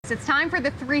It's time for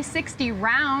the 360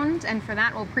 round, and for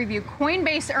that, we'll preview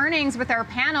Coinbase earnings with our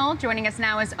panel. Joining us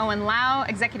now is Owen Lau,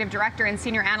 Executive Director and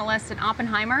Senior Analyst at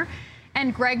Oppenheimer,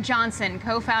 and Greg Johnson,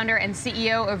 co-founder and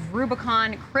CEO of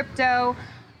Rubicon Crypto.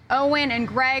 Owen and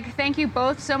Greg, thank you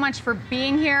both so much for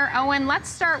being here. Owen, let's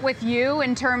start with you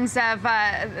in terms of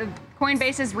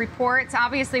Coinbase's reports.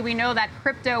 Obviously, we know that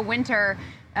crypto winter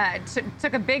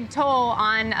took a big toll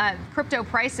on crypto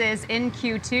prices in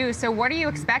Q2. So what are you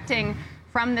expecting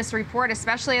from this report,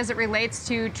 especially as it relates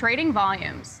to trading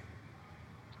volumes?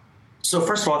 So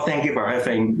first of all, thank you for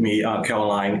having me,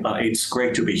 Caroline. It's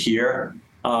great to be here.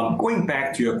 Going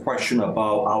back to your question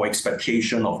about our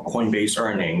expectation of Coinbase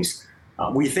earnings,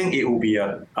 we think it will be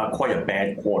quite a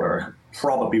bad quarter,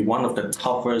 probably one of the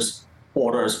toughest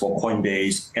quarters for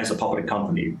Coinbase as a public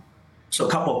company. So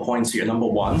a couple of points here. Number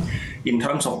one, in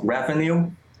terms of revenue,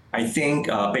 I think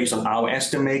based on our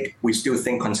estimate, we still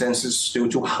think consensus is still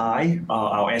too high.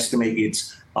 Our estimate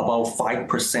is about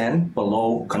 5%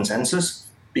 below consensus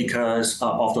because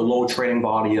of the low trading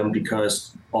volume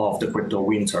because of the crypto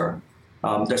winter.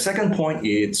 The second point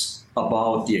is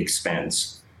about the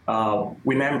expense.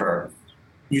 Remember,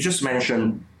 you just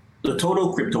mentioned the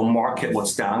total crypto market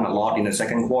was down a lot in the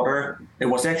second quarter. It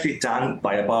was actually down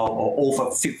by about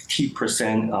over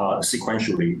 50%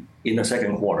 sequentially in the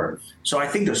second quarter. So I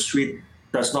think the street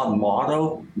does not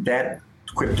model that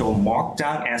crypto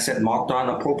markdown, asset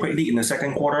markdown appropriately in the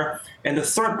second quarter. And the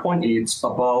third point is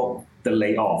about the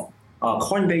layoff.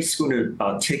 Coinbase is going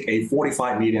to take a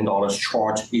 $45 million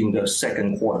charge in the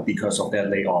second quarter because of that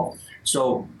layoff.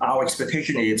 So our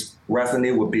expectation is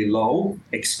revenue would be low,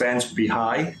 expense would be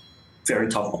high, very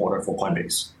tough quarter for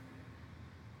Coinbase.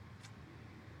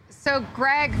 So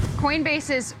Greg,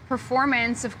 Coinbase's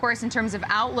performance, of course, in terms of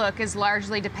outlook is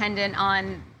largely dependent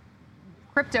on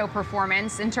crypto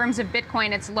performance. In terms of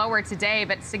Bitcoin, it's lower today,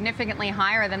 but significantly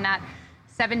higher than that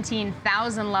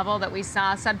 17,000 level that we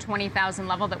saw, sub 20,000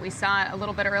 level that we saw a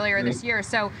little bit earlier this year.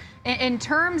 So in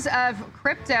terms of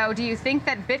crypto, do you think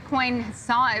that Bitcoin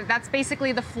that's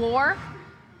basically the floor?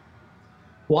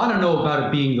 Well, I don't know about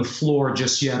it being the floor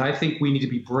just yet. I think we need to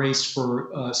be braced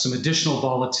for some additional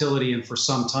volatility and for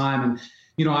some time. And,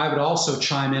 you know, I would also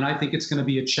chime in. I think it's going to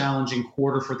be a challenging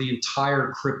quarter for the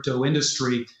entire crypto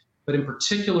industry, but in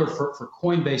particular for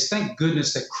Coinbase. Thank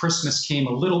goodness that Christmas came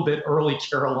a little bit early,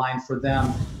 Caroline, for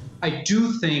them. I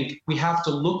do think we have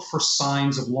to look for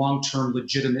signs of long-term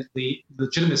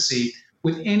legitimacy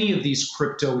with any of these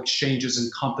crypto exchanges and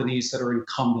companies that are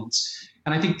incumbents.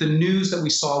 And I think the news that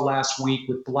we saw last week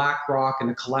with BlackRock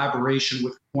and a collaboration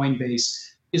with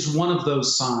Coinbase is one of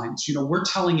those signs. You know, we're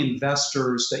telling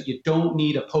investors that you don't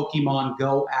need a Pokemon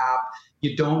Go app,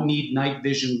 you don't need night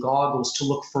vision goggles to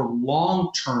look for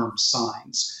long-term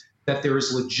signs that there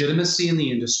is legitimacy in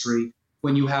the industry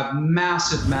when you have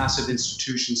massive, massive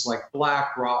institutions like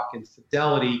BlackRock and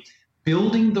Fidelity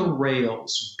building the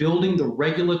rails, building the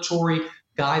regulatory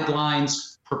guidelines,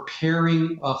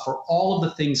 preparing for all of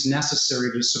the things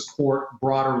necessary to support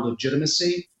broader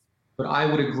legitimacy. But I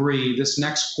would agree this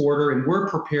next quarter, and we're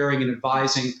preparing and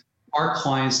advising our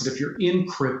clients that if you're in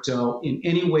crypto in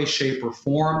any way, shape, or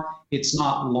form, it's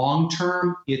not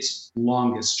long-term, it's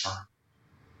longest term.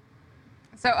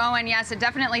 So Owen, yes, it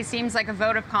definitely seems like a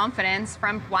vote of confidence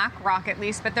from BlackRock at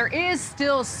least, but there is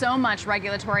still so much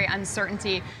regulatory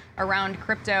uncertainty around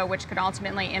crypto, which could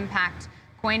ultimately impact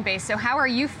Coinbase. So how are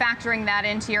you factoring that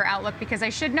into your outlook? Because I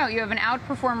should note you have an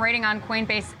outperform rating on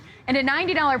Coinbase and a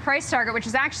 $90 price target, which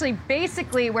is actually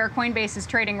basically where Coinbase is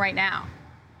trading right now.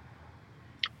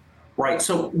 Right.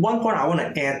 So one point I want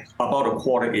to add about a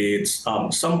quarter is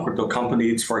some crypto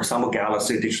companies, for example,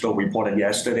 Galaxy Digital reported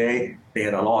yesterday, they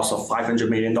had a loss of $500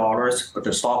 million, but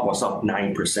the stock was up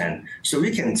 9%. So we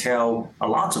can tell a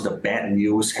lot of the bad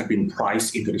news have been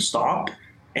priced into the stock.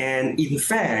 And in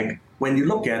fact, when you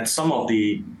look at some of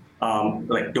the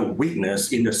the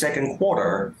weakness in the second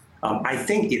quarter, I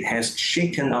think it has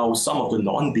shaken out some of the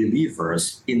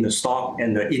non-believers in the stock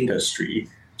and the industry.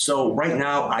 So right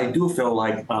now, I do feel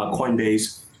like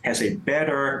Coinbase has a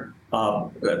better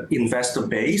investor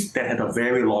base that had a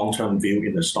very long-term view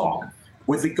in the stock.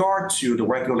 With regard to the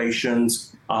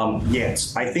regulations,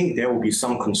 yes, I think there will be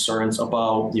some concerns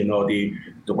about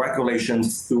the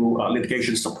regulations through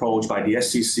litigations approach by the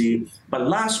SEC. But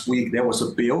last week, there was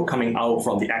a bill coming out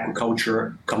from the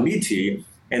Agriculture Committee,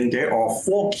 and there are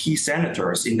 4 key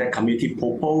senators in that committee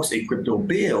proposed a crypto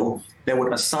bill that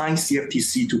would assign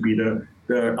CFTC to be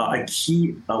a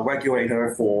key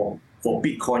regulator for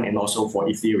Bitcoin and also for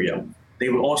Ethereum. They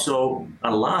will also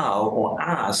allow or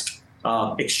ask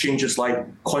exchanges like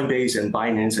Coinbase and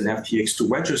Binance and FTX to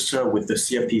register with the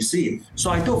CFTC. So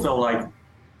I do feel like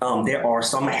There are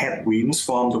some headwinds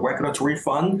from the regulatory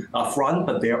front,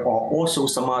 but there are also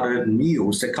some other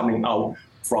news that coming out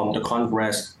from the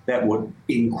Congress that would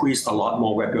increase a lot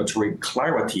more regulatory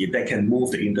clarity that can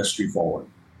move the industry forward.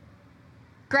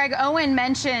 Greg, Owen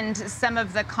mentioned some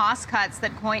of the cost cuts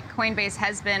that Coinbase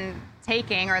has been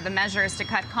taking, or the measures to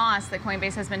cut costs that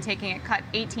Coinbase has been taking. It cut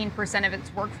 18% of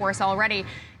its workforce already.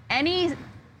 Any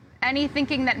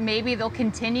thinking that maybe they'll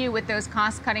continue with those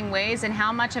cost-cutting ways, and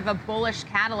how much of a bullish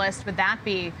catalyst would that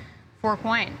be for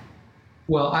Coin?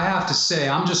 Well, I have to say,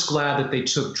 I'm just glad that they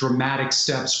took dramatic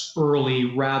steps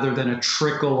early rather than a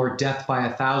trickle or death by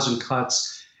 1,000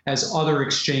 cuts as other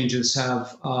exchanges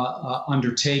have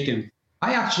undertaken.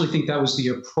 I actually think that was the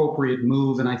appropriate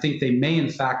move, and I think they may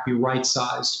in fact be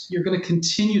right-sized. You're going to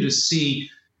continue to see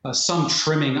some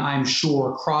trimming, I'm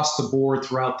sure, across the board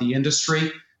throughout the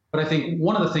industry. But I think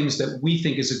one of the things that we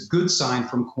think is a good sign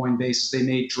from Coinbase is they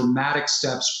made dramatic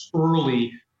steps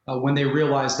early when they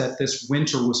realized that this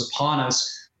winter was upon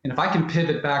us. And if I can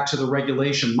pivot back to the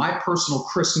regulation, my personal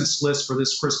Christmas list for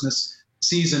this Christmas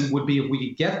season would be if we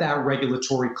could get that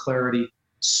regulatory clarity,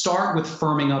 start with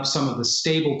firming up some of the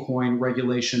stablecoin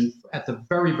regulation at the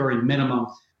very, very minimum.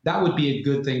 That would be a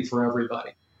good thing for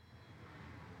everybody.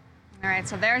 All right,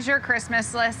 so there's your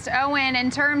Christmas list. Owen,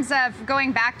 in terms of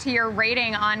going back to your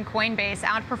rating on Coinbase,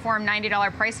 outperform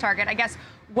 $90 price target, I guess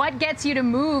what gets you to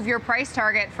move your price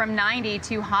target from 90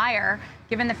 to higher,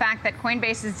 given the fact that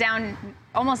Coinbase is down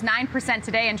almost 9%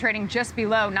 today and trading just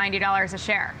below $90 a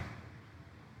share?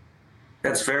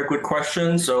 That's a very good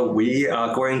question. So we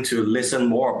are going to listen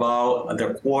more about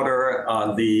the quarter,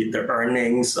 the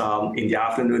earnings in the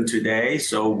afternoon today.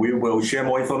 So we will share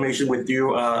more information with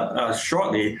you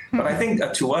shortly. But I think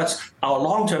to us, our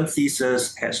long-term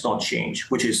thesis has not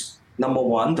changed, which is number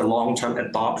one, the long-term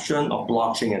adoption of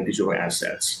blockchain and digital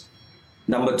assets.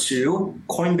 Number two,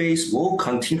 Coinbase will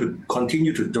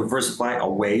continue to diversify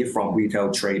away from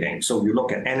retail trading. So you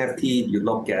look at NFT, you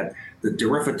look at the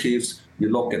derivatives, you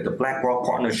look at the BlackRock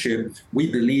partnership.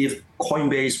 We believe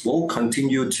Coinbase will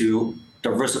continue to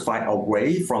diversify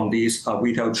away from these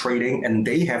retail trading, and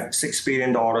they have $6 billion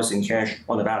in cash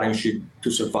on the balance sheet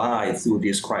to survive through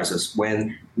this crisis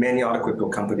when many other crypto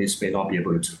companies may not be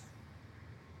able to.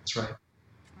 That's right.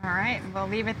 All right, we'll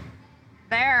leave it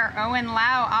there. Owen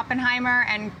Lau, Oppenheimer,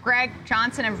 and Greg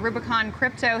Johnson of Rubicon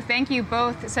Crypto, thank you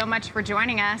both so much for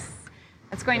joining us.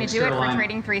 That's going to do it for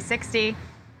Trading 360.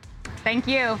 Thank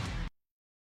you.